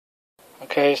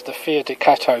Okay, it's the Fiat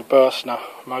Ducato Burstner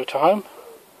motorhome.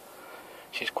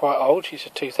 She's quite old, she's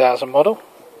a 2000 model.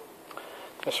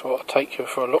 Just want to take you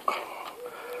for a look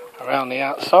around the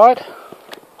outside.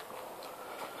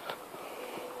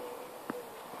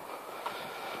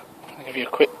 I'll give you a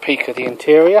quick peek of the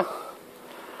interior,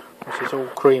 which is all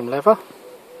cream leather,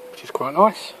 which is quite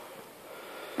nice.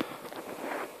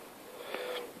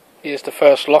 Here's the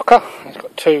first locker. It's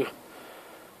got two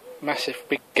massive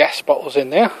big gas bottles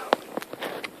in there.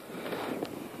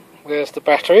 There's the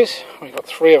batteries, we've got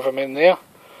 3 of them in there,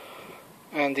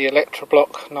 and the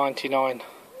Electroblock 99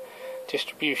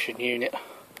 distribution unit.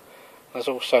 There's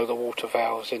also the water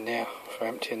valves in there for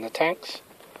emptying the tanks.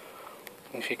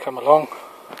 And if you come along,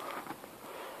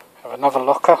 have another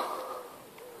locker,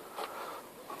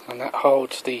 and that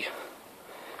holds the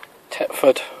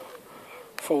Thetford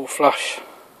full flush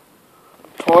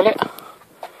toilet.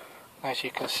 As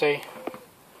you can see,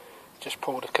 just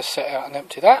pull the cassette out and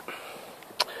empty that.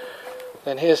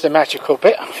 Then here's the magical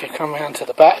bit. If you come round to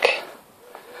the back,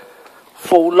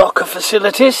 full locker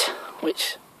facilities,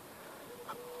 which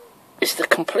is the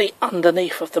complete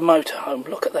underneath of the motorhome.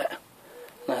 Look at that.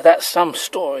 Now that's some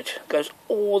storage. It goes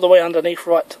all the way underneath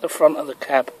right to the front of the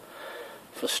cab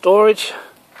for storage.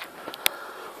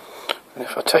 And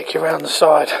if I take you around the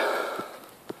side,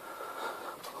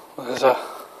 there's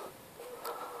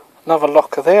another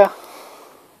locker there,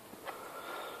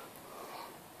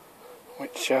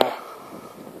 which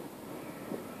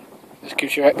this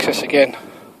gives you access again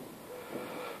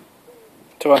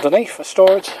to underneath for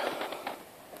storage.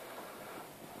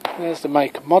 There's the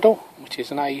make and model, which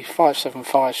is an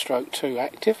A575/2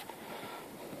 active.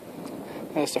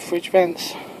 There's the fridge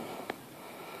vents.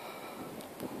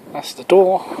 That's the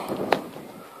door.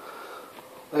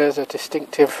 There's a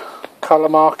distinctive colour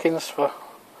markings for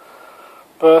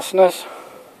Burstners.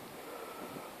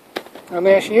 And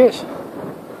there she is.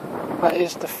 That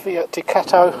is the Fiat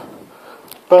Ducato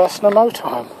Burstner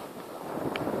motorhome.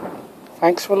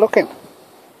 Thanks for looking.